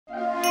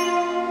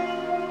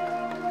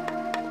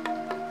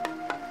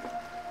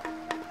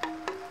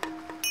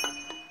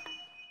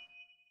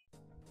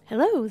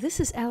Hello, this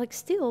is Alex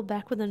Steele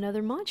back with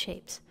another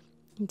ModShapes.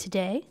 And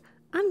today,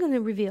 I'm going to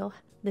reveal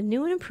the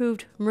new and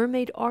improved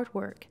mermaid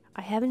artwork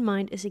I have in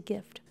mind as a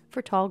gift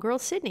for tall girl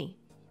Sydney.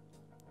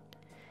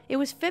 It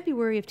was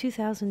February of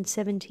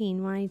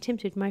 2017 when I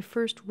attempted my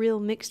first real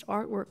mixed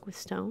artwork with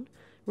stone,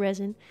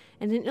 resin,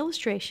 and an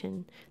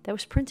illustration that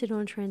was printed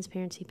on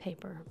transparency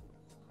paper.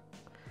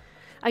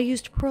 I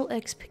used Pearl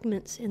X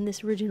pigments in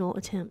this original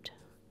attempt.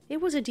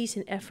 It was a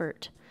decent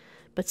effort,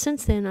 but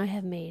since then I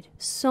have made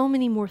so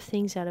many more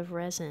things out of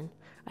resin.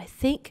 I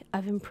think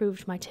I've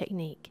improved my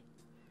technique.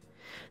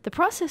 The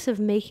process of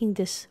making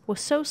this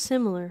was so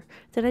similar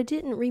that I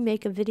didn't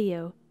remake a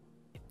video.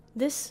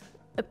 This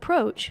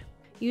approach,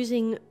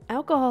 using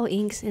alcohol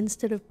inks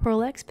instead of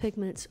Pearl X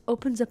pigments,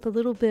 opens up a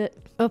little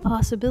bit of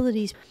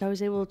possibilities. I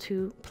was able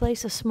to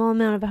place a small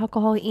amount of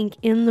alcohol ink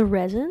in the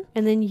resin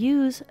and then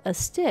use a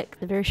stick,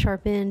 the very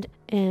sharp end,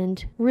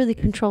 and really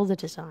control the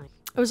design.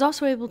 I was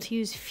also able to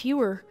use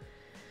fewer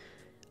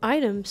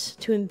items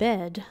to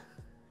embed,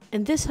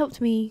 and this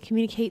helped me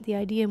communicate the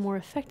idea more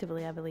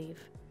effectively, I believe.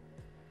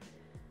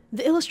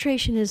 The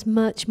illustration is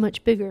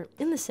much bigger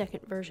in the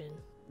second version.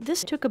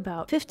 This took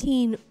about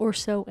 15 or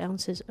so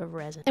ounces of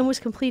resin and was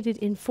completed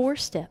in 4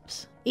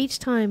 steps, each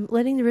time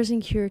letting the resin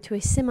cure to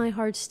a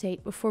semi-hard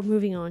state before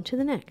moving on to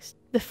the next.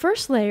 The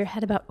first layer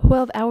had about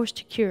 12 hours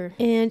to cure,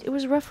 and it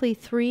was roughly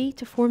 3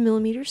 to 4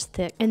 millimeters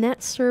thick, and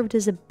that served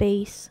as a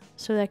base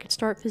so that I could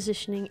start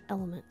positioning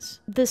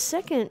elements. The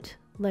second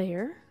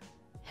layer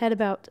had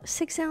about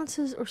 6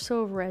 ounces or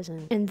so of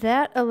resin, and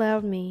that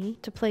allowed me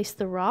to place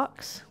the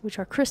rocks, which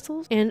are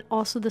crystals, and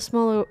also the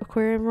smaller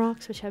aquarium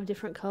rocks, which have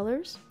different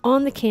colors,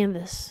 on the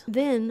canvas.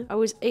 Then I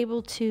was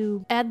able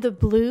to add the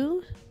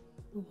blue,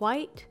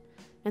 white,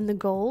 and the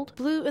gold.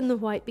 Blue and the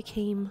white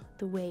became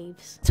the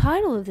waves. The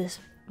title of this,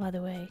 by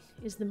the way,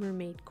 is the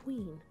Mermaid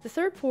Queen. The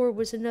third pour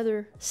was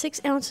another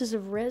 6 ounces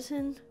of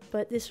resin,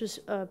 but this was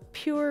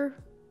pure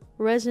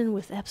resin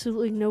with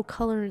absolutely no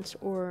colorants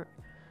or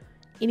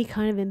any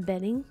kind of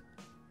embedding.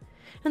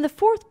 And the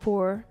fourth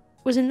pour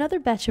was another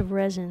batch of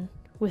resin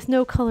with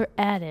no color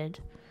added.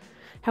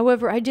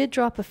 However, I did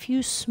drop a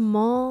few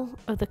small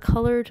of the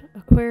colored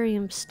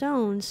aquarium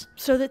stones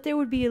so that there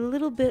would be a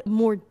little bit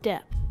more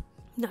depth.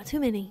 Not too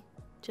many,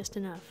 just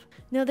enough.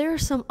 Now there are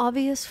some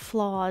obvious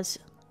flaws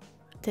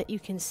that you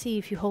can see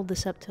if you hold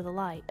this up to the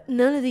light.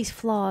 None of these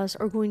flaws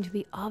are going to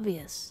be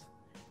obvious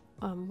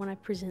when I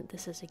present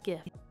this as a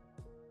gift.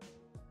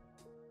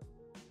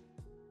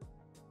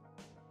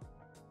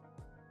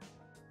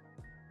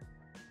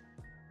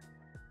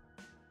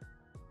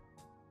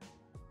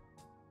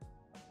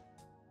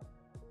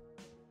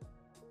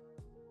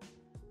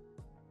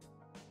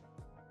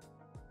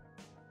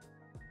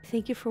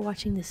 Thank you for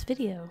watching this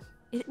video.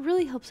 It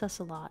really helps us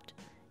a lot.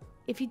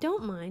 If you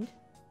don't mind,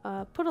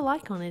 put a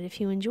like on it if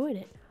you enjoyed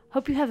it.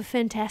 Hope you have a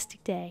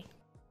fantastic day.